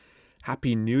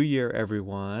Happy New Year,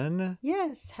 everyone.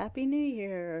 Yes, Happy New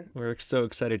Year. We're so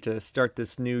excited to start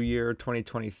this new year,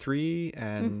 2023,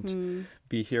 and Mm-hmm.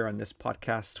 be here on this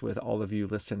podcast with all of you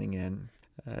listening in.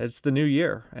 It's the new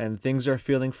year, and things are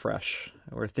feeling fresh.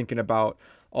 We're thinking about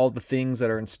all the things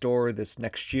that are in store this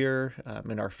next year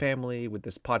in our family with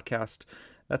this podcast.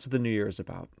 That's what the new year is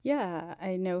about. Yeah,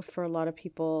 I know for a lot of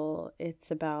people,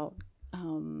 it's about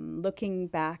looking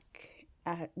back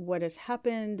at what has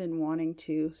happened and wanting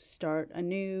to start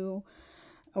anew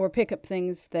or pick up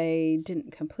things they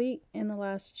didn't complete in the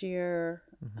last year.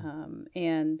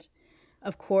 And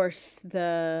of course,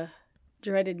 the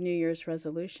dreaded New Year's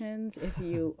resolutions if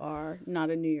you are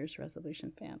not a New Year's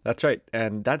resolution fan. That's right.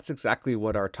 And that's exactly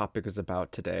what our topic is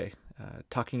about today.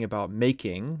 Talking about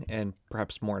making and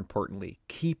perhaps more importantly,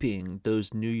 keeping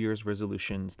those New Year's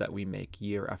resolutions that we make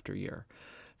year after year.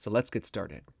 So let's get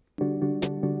started.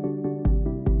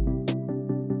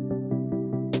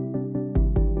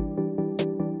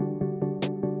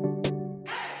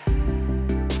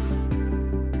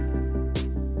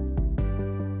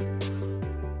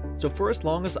 So for as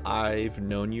long as I've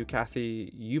known you,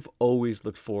 Kathy, you've always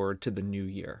looked forward to the new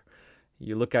year.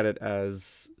 You look at it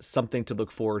as something to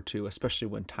look forward to, especially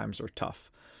when times are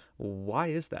tough. Why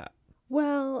is that?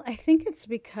 Well, I think it's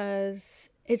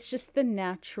because it's just the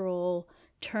natural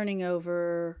turning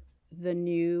over the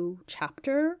new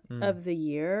chapter of the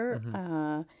year.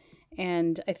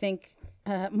 And I think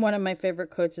one of my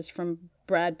favorite quotes is from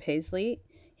Brad Paisley.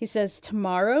 He says,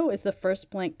 "Tomorrow is the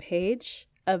first blank page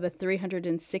of a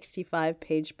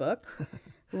 365-page book.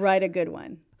 Write a good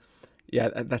one." Yeah,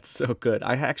 that's so good.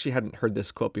 I actually hadn't heard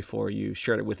this quote before. You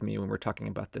shared it with me when we were talking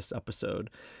about this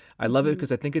episode. I love it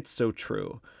because I think it's so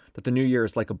true that the new year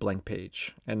is like a blank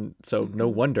page. And so no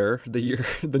wonder the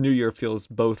new year feels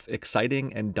both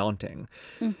exciting and daunting.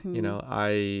 You know,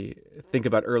 I think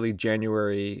about early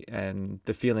January and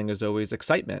the feeling is always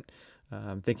excitement.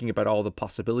 Thinking about all the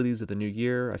possibilities of the new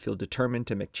year. I feel determined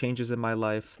to make changes in my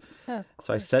life. Oh, of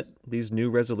So I set course. these new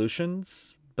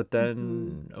resolutions, but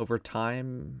then over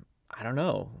time, I don't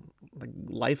know, like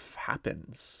life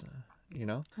happens, you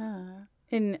know?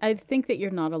 And I think that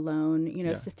you're not alone.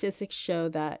 Yeah. Statistics show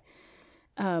that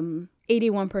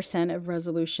 81% of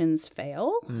resolutions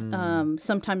fail.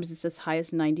 Sometimes it's as high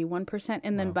as 91%.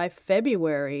 And then by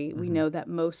February, we know that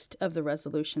most of the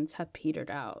resolutions have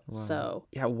petered out. So,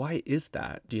 Yeah, why is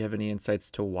that? Do you have any insights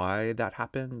to why that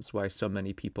happens? Why so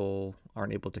many people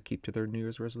aren't able to keep to their New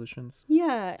Year's resolutions?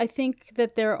 yeah, I think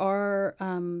that there are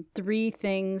three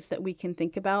things that we can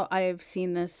think about. I've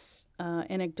seen this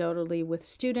anecdotally with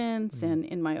students and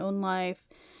in my own life.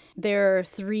 There are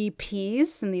three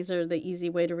P's, and these are the easy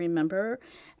way to remember.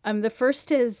 The first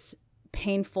is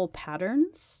painful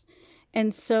patterns.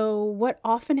 And so, what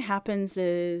often happens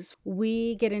is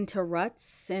we get into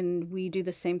ruts and we do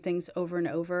the same things over and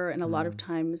over, and a lot of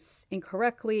times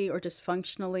incorrectly or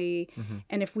dysfunctionally.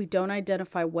 And if we don't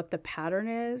identify what the pattern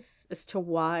is as to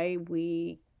why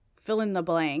we fill in the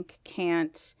blank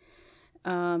can't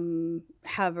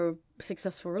have a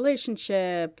successful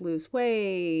relationship, lose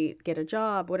weight, get a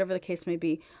job, whatever the case may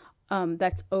be,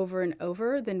 that's over and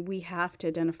over, then we have to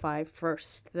identify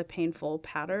first the painful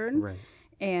pattern. Right.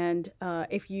 And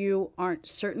if you aren't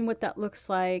certain what that looks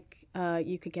like,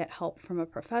 you could get help from a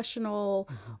professional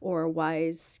or a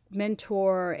wise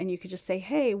mentor, and you could just say,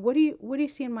 "Hey, what do you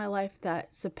see in my life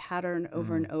that's a pattern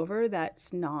over and over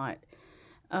that's not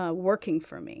working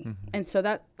for me?" And so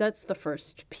that's the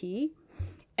first P.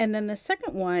 And then the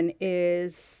second one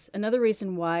is another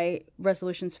reason why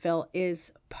resolutions fail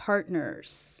is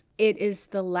partners. It is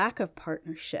the lack of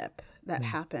partnership that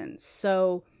happens.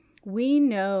 So we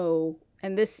know,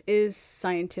 and this is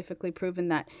scientifically proven,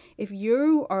 that if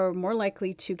you are more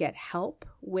likely to get help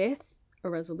with a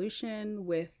resolution,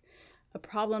 with a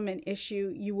problem, an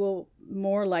issue, you will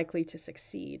more likely to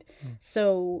succeed.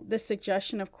 So the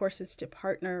suggestion, of course, is to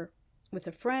partner with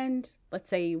a friend. Let's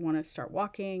say you want to start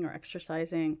walking or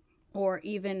exercising, or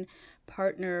even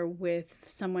partner with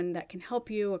someone that can help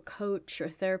you, a coach or a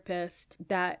therapist,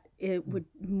 that it would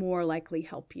more likely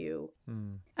help you.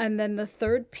 And then the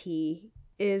third P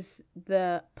is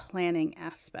the planning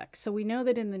aspect. So we know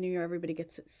that in the new year,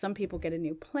 some people get a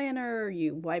new planner,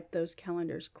 you wipe those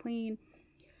calendars clean.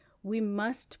 We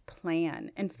must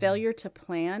plan, and failure to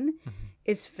plan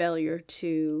is failure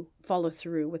to follow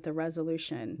through with the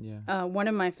resolution. Yeah. One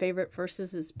of my favorite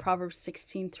verses is Proverbs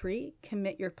 16:3.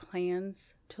 Commit your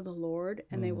plans to the Lord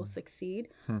and they will succeed.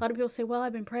 A lot of people say, "Well,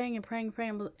 I've been praying and praying and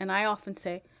praying." And I often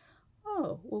say,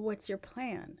 "Oh, well, what's your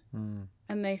plan?"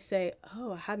 And they say,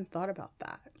 "Oh, I hadn't thought about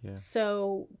that." Yeah.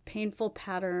 So painful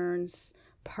patterns,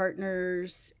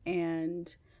 partners,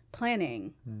 and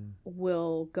planning Mm.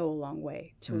 will go a long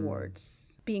way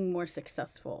towards being more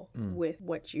successful with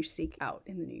what you seek out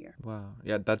in the new year. Wow.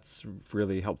 Yeah, that's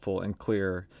really helpful and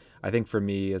clear. I think for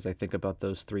me, as I think about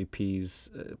those three P's,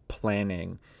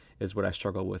 planning is what I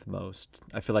struggle with most.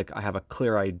 I feel like I have a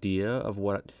clear idea of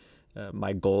what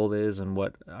my goal is and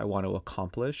what I want to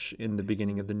accomplish in the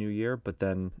beginning of the new year, but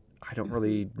then I don't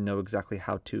really know exactly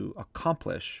how to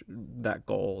accomplish that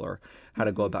goal or how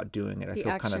to go about doing it. I The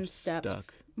feel kind action of stuck.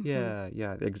 steps.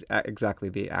 Yeah, exactly.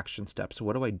 The action steps. So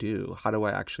what do I do? How do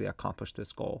I actually accomplish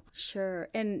this goal? Sure.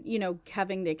 And,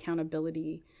 having the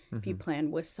accountability view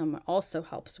plan with someone also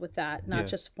helps with that, not Yeah.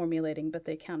 just formulating, but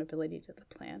the accountability to the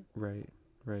plan. Right,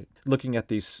 right. Looking at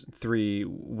these three,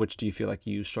 which do you feel like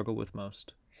you struggle with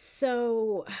most?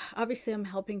 So, obviously, I'm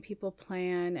helping people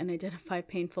plan and identify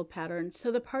painful patterns.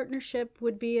 So, the partnership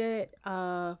would be it.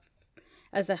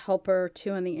 As a helper,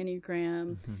 too, on the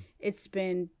Enneagram, it's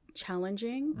been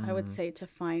challenging, I would say, to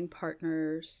find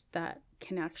partners that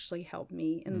can actually help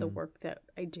me in the work that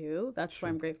I do. That's why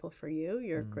I'm grateful for you.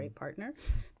 You're a great partner.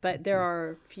 But there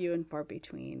are few and far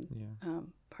between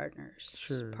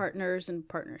partners and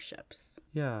partnerships.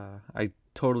 Yeah, I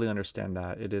totally understand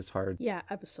that. It is hard. Yeah,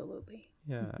 absolutely.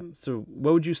 Yeah. So,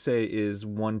 what would you say is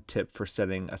one tip for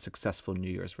setting a successful New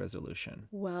Year's resolution?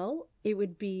 Well, it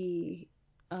would be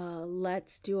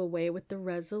let's do away with the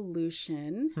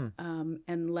resolution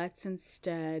and let's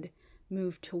instead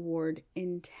move toward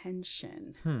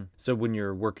intention. So, when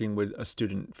you're working with a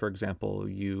student, for example,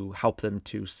 you help them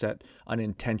to set an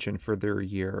intention for their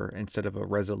year instead of a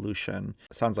resolution.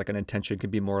 Sounds like an intention can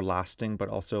be more lasting, but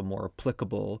also more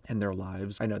applicable in their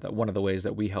lives. I know that one of the ways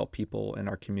that we help people in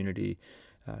our community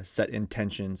set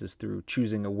intentions is through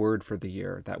choosing a word for the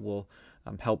year that will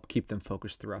help keep them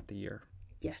focused throughout the year.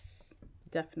 Yes,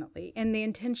 definitely. And the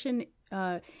intention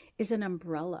is an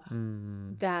umbrella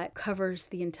that covers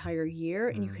the entire year,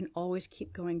 and you can always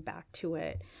keep going back to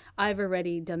it. I've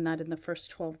already done that in the first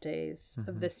 12 days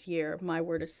of this year. My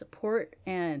word is support,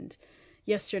 and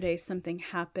yesterday something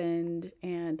happened,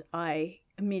 and I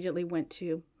immediately went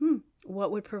to,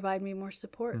 what would provide me more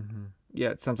support? Yeah,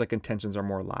 it sounds like intentions are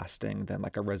more lasting than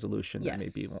like a resolution that may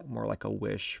be Yes. more like a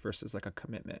wish versus like a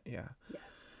commitment. Yeah. Yes.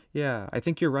 Yeah, I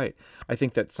think you're right. I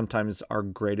think that sometimes our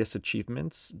greatest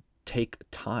achievements take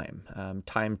time,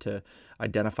 time to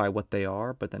identify what they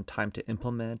are, but then time to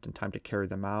implement and time to carry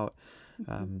them out.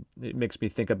 It makes me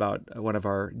think about one of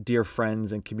our dear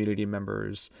friends and community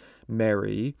members,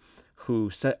 Mary, who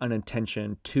set an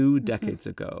intention 2 decades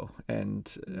ago.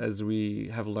 And as we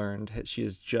have learned, she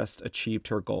has just achieved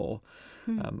her goal.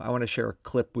 I want to share a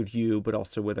clip with you, but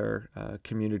also with our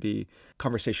community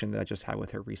conversation that I just had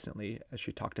with her recently as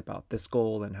she talked about this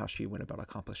goal and how she went about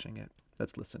accomplishing it.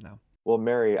 Let's listen now. Well,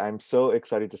 Mary, I'm so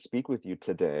excited to speak with you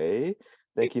today.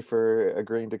 Thank you for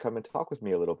agreeing to come and talk with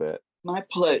me a little bit. My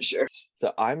pleasure.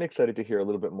 So I'm excited to hear a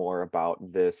little bit more about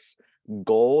this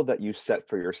goal that you set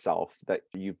for yourself that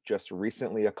you've just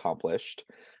recently accomplished.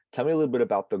 Tell me a little bit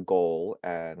about the goal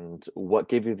and what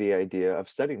gave you the idea of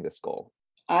setting this goal.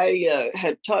 I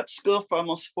had taught school for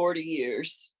almost 40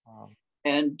 years Wow.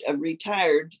 and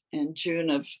retired in June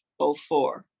of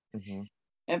 '04. Mm-hmm.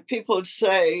 And people would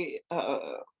say,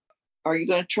 are you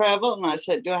going to travel? And I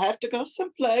said, do I have to go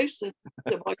someplace? And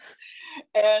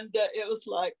it was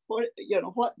like, what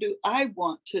do I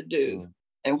want to do?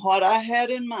 And what I had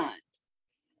in mind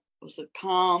was a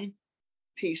calm,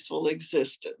 peaceful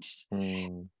existence.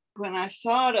 When I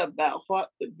thought about what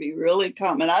would be really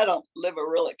calm, and I don't live a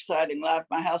real exciting life,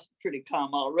 my house is pretty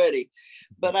calm already,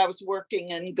 but I was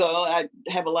working and I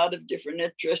have a lot of different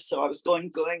interests, so I was going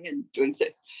and doing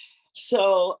things.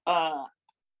 So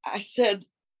I said,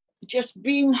 just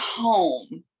being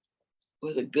home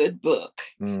with a good book.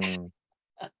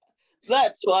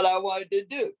 That's what I wanted to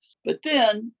do. But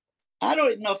then I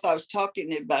don't even know if I was talking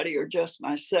to anybody or just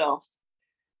myself,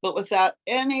 but without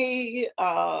any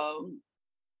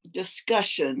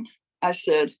discussion, I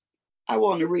said, I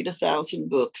want to read 1,000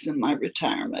 books in my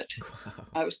retirement. Wow.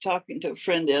 I was talking to a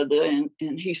friend the other day,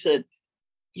 and he said,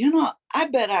 I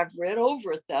bet I've read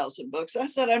over 1,000 books. I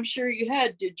said, I'm sure you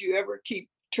had. Did you ever keep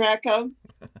track of?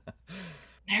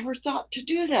 Never thought to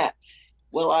do that.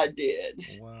 Well, I did.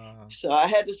 Wow. So I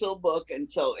had this little book. And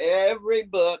so every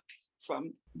book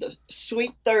from the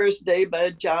Sweet Thursday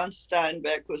by John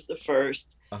Steinbeck was the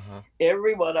first.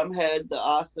 Every one of them had the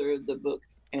author of the book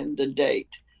and the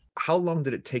date. How long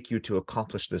did it take you to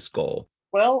accomplish this goal?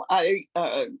 Well, I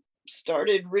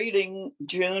started reading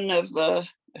June of,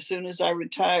 as soon as I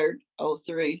retired,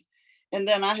 '03. And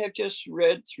then I have just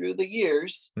read through the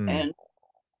years. And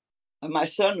And my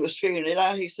son was figuring it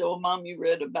out. He said, well, Mom, you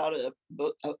read about a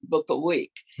book a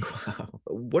week. Wow.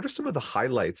 What are some of the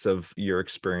highlights of your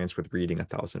experience with reading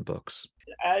 1,000 books?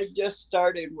 I just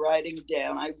started writing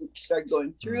down. I started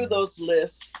going through those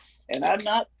lists, and I'm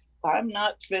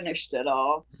not finished at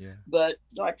all. Yeah. But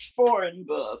like foreign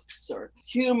books or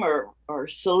humor or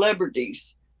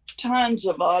celebrities, tons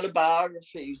of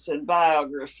autobiographies and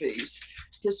biographies,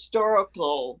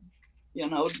 historical,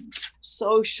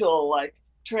 social, like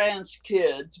trans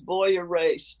kids, Boy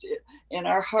Erased. In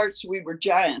our hearts, we were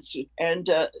giants. And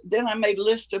then I made a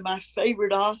list of my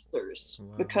favorite authors.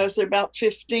 Wow. Because there are about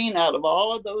 15 out of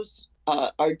all of those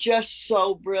are just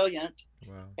so brilliant.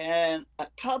 Wow. And a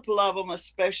couple of them,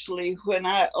 especially when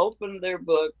I open their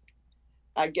book,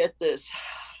 I get this,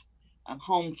 I'm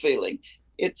home feeling.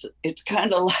 It's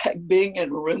kind of like being in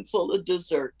a room full of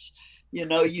desserts.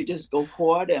 You just go,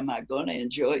 what am I going to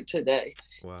enjoy today?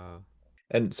 Wow.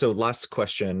 And so last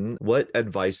question, what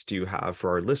advice do you have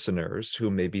for our listeners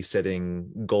who may be setting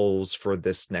goals for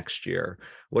this next year?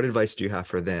 What advice do you have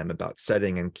for them about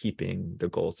setting and keeping the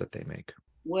goals that they make?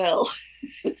 Well,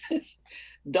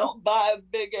 don't buy a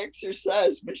big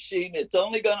exercise machine. It's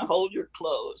only going to hold your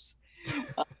clothes.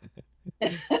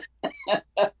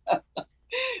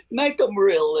 Make them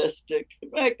realistic.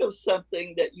 Make them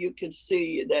something that you can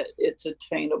see that it's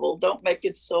attainable. Don't make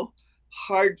it so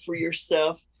hard for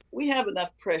yourself. We have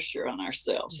enough pressure on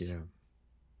ourselves.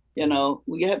 Yeah.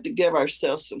 We have to give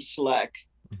ourselves some slack.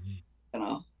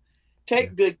 Mm-hmm.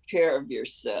 Take good care of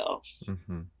yourself,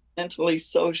 mentally,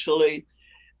 socially,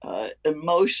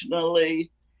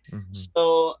 emotionally. Mm-hmm.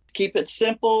 So keep it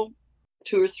simple,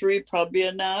 2 or 3 probably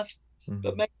enough,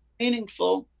 but make it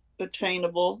meaningful,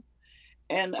 attainable,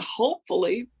 and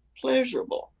hopefully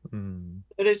pleasurable.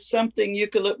 That it's something you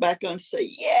can look back on and say,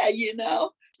 yeah,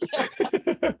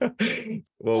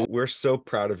 Well, we're so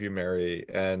proud of you, Mary,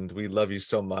 and we love you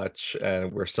so much,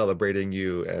 and we're celebrating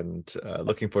you and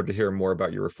looking forward to hearing more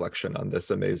about your reflection on this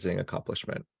amazing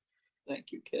accomplishment.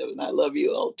 Thank you, Kevin. I love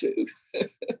you all too.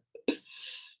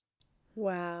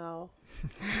 Wow.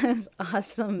 That's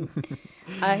awesome.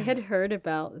 I had heard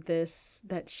about this,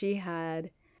 that she had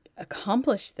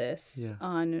accomplished this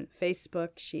on Facebook.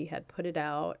 She had put it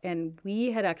out, and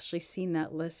we had actually seen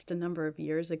that list a number of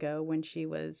years ago when she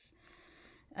was,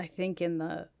 I think, in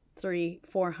the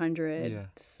 400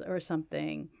 or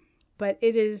something. But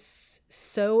it is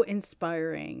so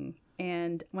inspiring.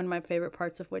 And one of my favorite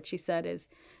parts of what she said is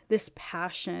this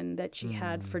passion that she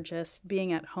had for just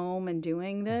being at home and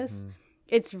doing this.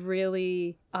 It's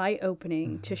really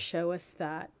eye-opening to show us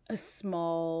that a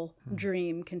small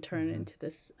dream can turn into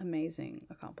this amazing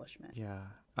accomplishment. Yeah,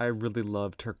 I really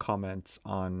loved her comments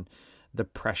on the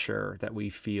pressure that we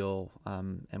feel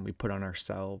and we put on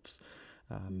ourselves.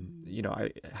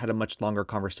 I had a much longer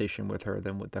conversation with her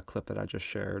than with the clip that I just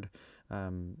shared.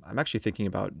 I'm actually thinking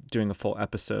about doing a full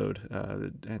episode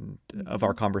of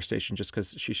our conversation, just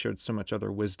because she shared so much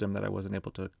other wisdom that I wasn't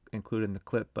able to include in the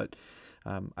clip. But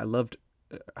I loved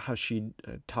how she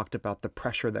talked about the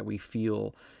pressure that we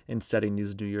feel in setting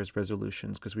these New Year's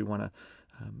resolutions, because we want to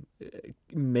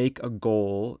make a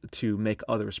goal to make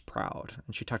others proud.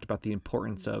 And she talked about the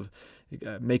importance of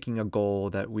making a goal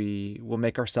that we will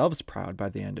make ourselves proud by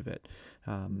the end of it,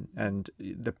 and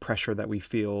the pressure that we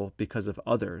feel because of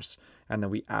others, and then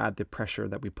we add the pressure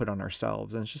that we put on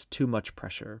ourselves, and it's just too much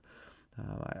pressure.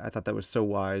 I thought that was so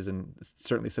wise, and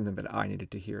certainly something that I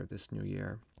needed to hear this new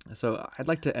year. So I'd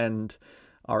like to end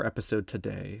our episode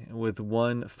today with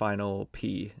one final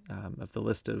P of the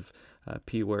list of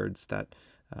P words that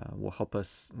will help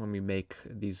us when we make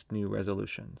these new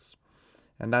resolutions.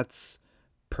 And that's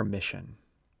permission.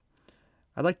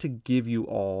 I'd like to give you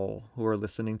all who are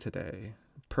listening today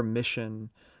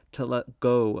permission to let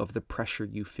go of the pressure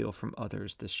you feel from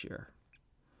others this year,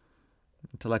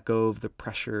 to let go of the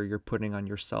pressure you're putting on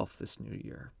yourself this new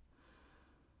year.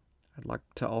 I'd like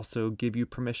to also give you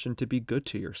permission to be good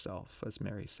to yourself, as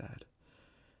Mary said,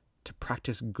 to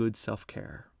practice good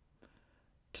self-care,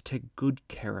 to take good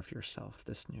care of yourself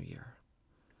this new year.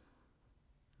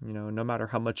 No matter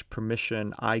how much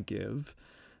permission I give,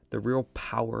 the real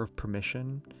power of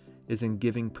permission is in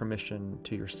giving permission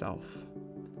to yourself.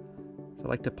 So I'd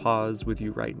like to pause with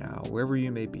you right now, wherever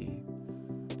you may be.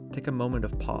 Take a moment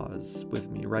of pause with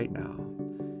me right now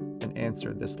and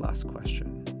answer this last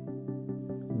question.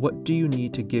 What do you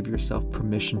need to give yourself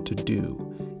permission to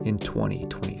do in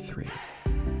 2023?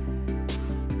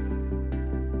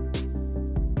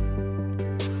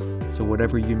 So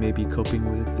whatever you may be coping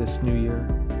with this new year,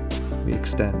 we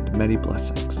extend many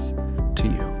blessings to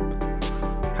you.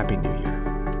 Happy New Year.